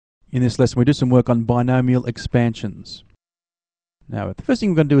In this lesson we do some work on binomial expansions. Now the first thing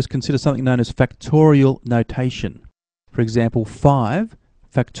we're going to do is consider something known as factorial notation. For example, 5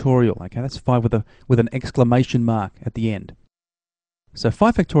 factorial. Okay, that's 5 with an exclamation mark at the end. So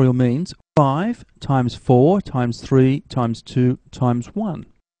 5 factorial means 5 times 4 times 3 times 2 times 1.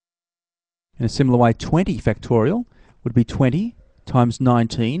 In a similar way, 20 factorial would be 20 times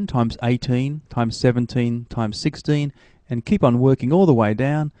 19 times 18 times 17 times 16, and keep on working all the way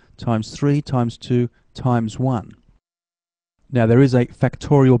down, times 3 times 2 times 1. Now there is a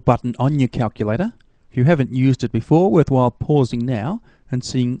factorial button on your calculator. If you haven't used it before, worthwhile pausing now and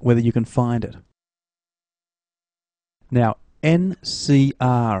seeing whether you can find it. Now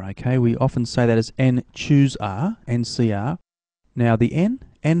NCR, okay, we often say that as N choose R, NCR. Now the N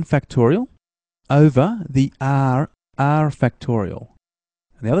factorial over the R factorial.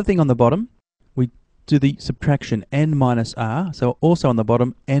 And the other thing on the bottom, we do the subtraction n minus r, so also on the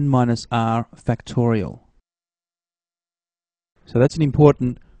bottom n minus r factorial. So that's an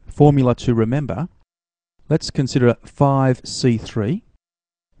important formula to remember. Let's consider 5c3.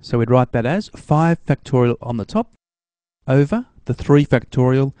 So we'd write that as 5 factorial on the top over the 3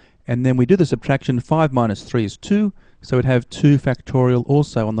 factorial, and then we do the subtraction. 5 minus 3 is 2, so we'd have 2 factorial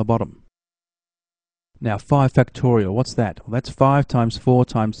also on the bottom. Now 5 factorial, what's that? Well, that's 5 times 4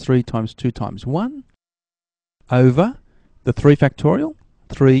 times 3 times 2 times 1 over the 3 factorial,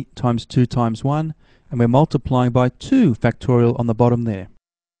 3 times 2 times 1, and we're multiplying by 2 factorial on the bottom there.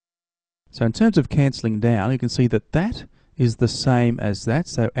 So in terms of cancelling down, you can see that that is the same as that,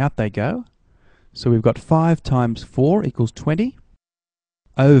 so out they go. So we've got 5 times 4 equals 20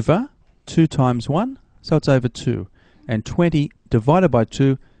 over 2 times 1, so it's over 2, and 20 divided by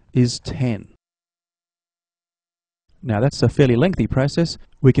 2 is 10. Now that's a fairly lengthy process.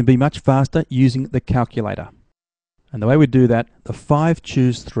 We can be much faster using the calculator. And the way we do that, the 5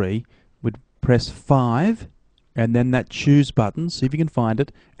 choose 3 would press 5 and then that choose button, see if you can find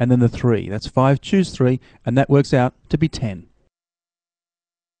it, and then the 3. That's 5 choose 3, and that works out to be 10.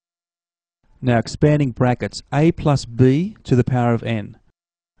 Now expanding brackets, a plus b to the power of n.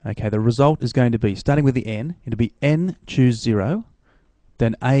 Okay, the result is going to be, starting with the n, it'll be n choose 0,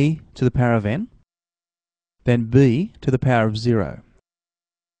 then a to the power of n, then b to the power of 0.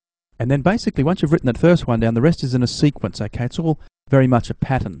 And then basically once you've written that first one down, the rest is in a sequence, okay? It's all very much a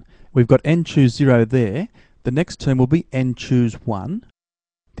pattern. We've got n choose 0 there. The next term will be n choose 1.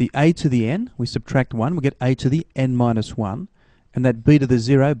 The a to the n, we subtract 1, we get a to the n minus 1. And that b to the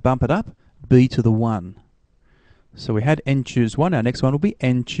 0, bump it up, b to the 1. So we had n choose 1, our next one will be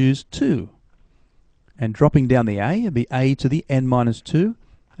n choose 2. And dropping down the a, it'll be a to the n minus 2,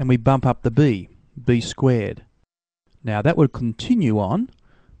 and we bump up the b squared. Now that would continue on.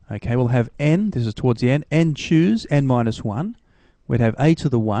 Okay, we'll have n, this is towards the end, n choose n minus 1. We'd have a to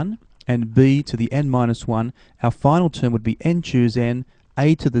the 1 and b to the n minus 1. Our final term would be n choose n,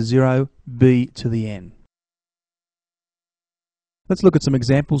 a to the 0, b to the n. Let's look at some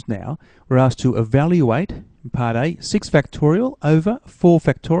examples now. We're asked to evaluate, in part A, 6 factorial over 4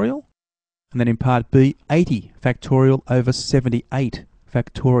 factorial, and then in part B, 80 factorial over 78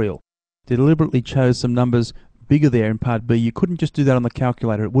 factorial. Deliberately chose some numbers bigger there in part B. You couldn't just do that on the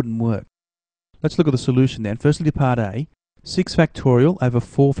calculator, it wouldn't work. Let's look at the solution then. Firstly to part A, 6 factorial over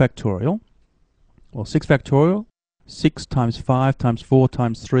 4 factorial. Well, 6 factorial, 6 times 5 times 4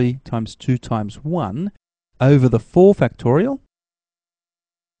 times 3 times 2 times 1 over the 4 factorial.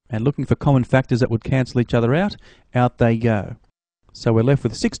 And looking for common factors that would cancel each other out, out they go. So we're left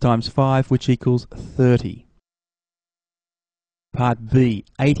with 6 times 5, which equals 30. Part B,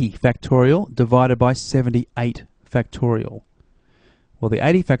 80 factorial divided by 78 factorial. Well, the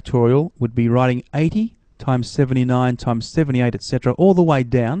 80 factorial would be writing 80 times 79 times 78, etc., all the way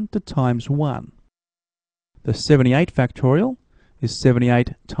down to times 1. The 78 factorial is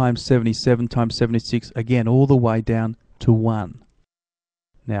 78 times 77 times 76, again, all the way down to 1.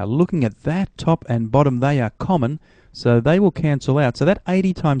 Now, looking at that top and bottom, they are common, so they will cancel out. So that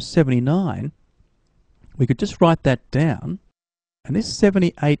 80 times 79, we could just write that down. And this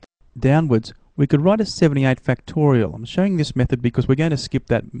 78 downwards, we could write as 78 factorial. I'm showing this method because we're going to skip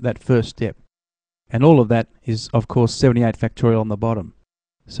that first step. And all of that is, of course, 78 factorial on the bottom.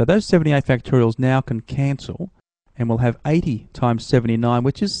 So those 78 factorials now can cancel, and we'll have 80 times 79,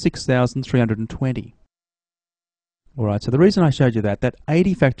 which is 6,320. Alright, so the reason I showed you that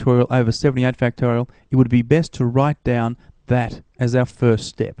 80 factorial over 78 factorial, it would be best to write down that as our first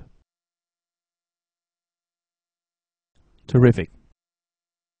step. Terrific.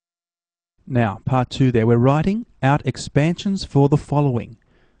 Now, part 2 there, we're writing out expansions for the following.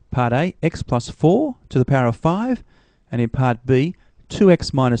 Part A, x plus 4 to the power of 5, and in part B,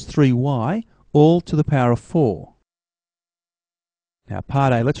 2x minus 3y all to the power of 4. Now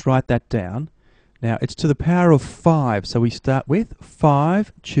part A, let's write that down. Now it's to the power of 5, so we start with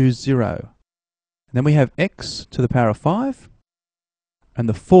 5, choose 0. And then we have x to the power of 5, and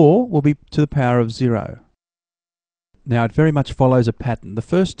the 4 will be to the power of 0. Now it very much follows a pattern. The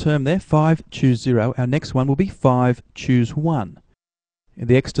first term there, 5, choose 0. Our next one will be 5, choose 1. And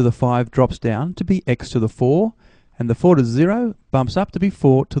the x to the 5 drops down to be x to the 4, and the 4 to 0 bumps up to be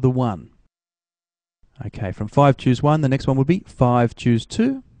 4 to the 1. Okay, from 5, choose 1, the next one would be 5, choose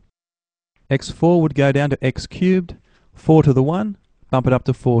 2. x4 would go down to x cubed, 4 to the 1, bump it up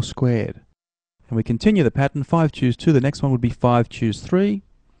to 4 squared. And we continue the pattern, 5, choose 2, the next one would be 5, choose 3.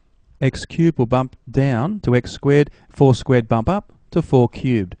 X cubed will bump down to x squared, 4 squared bump up to 4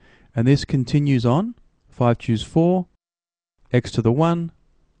 cubed. And this continues on, 5, choose 4, x to the 1,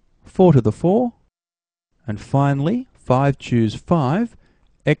 4 to the 4, and finally 5, choose 5,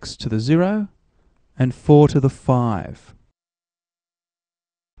 x to the 0, and 4 to the 5.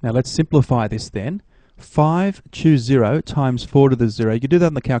 Now let's simplify this then. 5, choose 0 times 4 to the 0. You can do that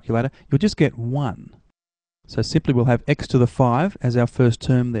on the calculator. You'll just get 1. So simply we'll have x to the 5 as our first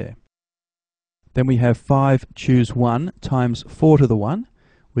term there. Then we have 5, choose 1 times 4 to the 1.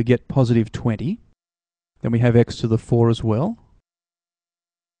 We get positive 20. Then we have x to the 4 as well.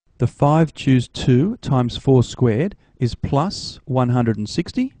 The 5, choose 2 times 4 squared is plus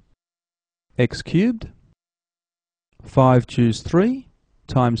 160. X cubed. 5, choose 3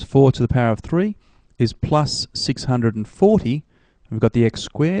 times 4 to the power of 3 is plus 640. We've got the x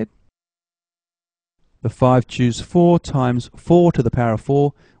squared. The 5, choose 4 times 4 to the power of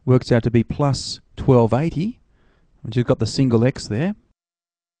 4 works out to be plus 1280, which has got the single x there.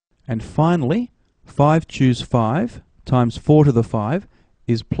 And finally, 5, choose 5 times 4 to the 5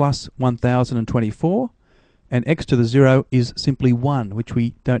 is plus 1024, and x to the 0 is simply 1, which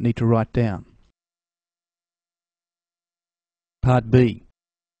we don't need to write down. Part B,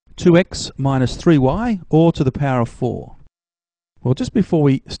 2x minus 3y all to the power of 4. Well, just before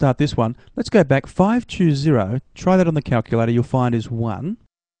we start this one, let's go back. 5, choose 0. Try that on the calculator. You'll find is 1.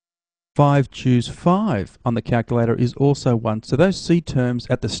 5, choose 5 on the calculator is also 1. So those C terms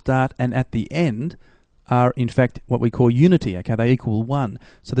at the start and at the end are in fact what we call unity. Okay, they equal 1.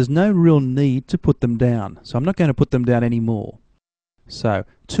 So there's no real need to put them down. So I'm not going to put them down anymore. So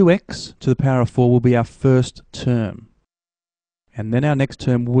 2x to the power of 4 will be our first term. And then our next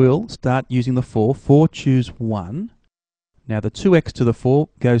term will start using the 4. 4, choose 1. Now the 2x to the 4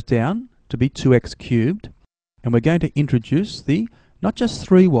 goes down to be 2x cubed. And we're going to introduce the, not just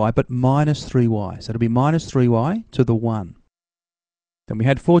 3y, but minus 3y. So it'll be minus 3y to the 1. Then we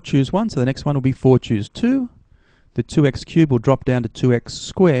had 4, choose 1, so the next one will be 4, choose 2. The 2x cubed will drop down to 2x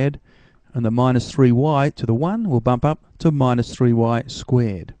squared. And the minus 3y to the 1 will bump up to minus 3y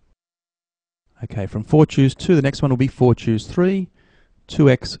squared. Okay, from 4, choose 2, the next one will be 4, choose 3.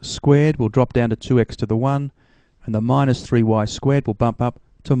 2x squared will drop down to 2x to the 1. And the minus 3y squared will bump up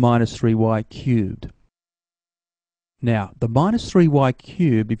to minus 3y cubed. Now, the minus 3y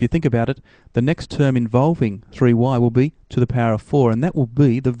cubed, if you think about it, the next term involving 3y will be to the power of 4, and that will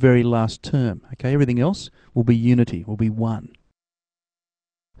be the very last term. Okay, everything else will be unity, will be 1.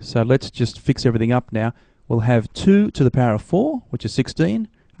 So let's just fix everything up now. We'll have 2 to the power of 4, which is 16.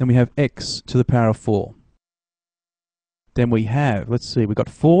 Then we have x to the power of 4. Then we have, let's see, we've got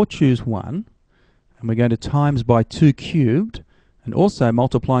 4, choose 1. And we're going to times by 2 cubed, and also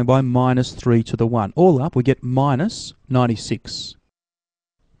multiplying by minus 3 to the 1. All up, we get minus 96.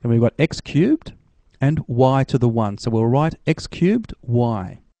 Then we've got x cubed and y to the 1. So we'll write x cubed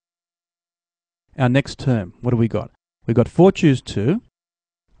y. Our next term, what have we got? We've got 4, choose 2.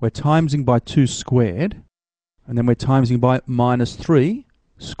 We're timesing by 2 squared. And then we're timesing by minus 3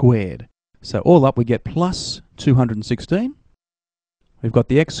 squared. So all up, we get plus 216. We've got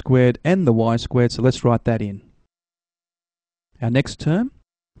the x squared and the y squared, so let's write that in. Our next term,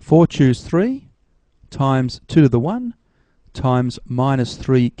 4, choose 3, times 2 to the 1, times minus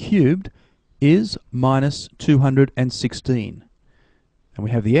 3 cubed is minus 216. And we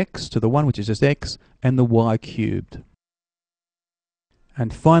have the x to the 1, which is just x, and the y cubed.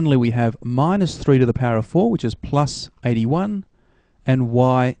 And finally we have minus 3 to the power of 4, which is plus 81, and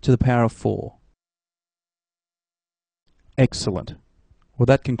y to the power of 4. Excellent. Well,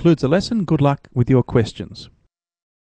 that concludes the lesson. Good luck with your questions.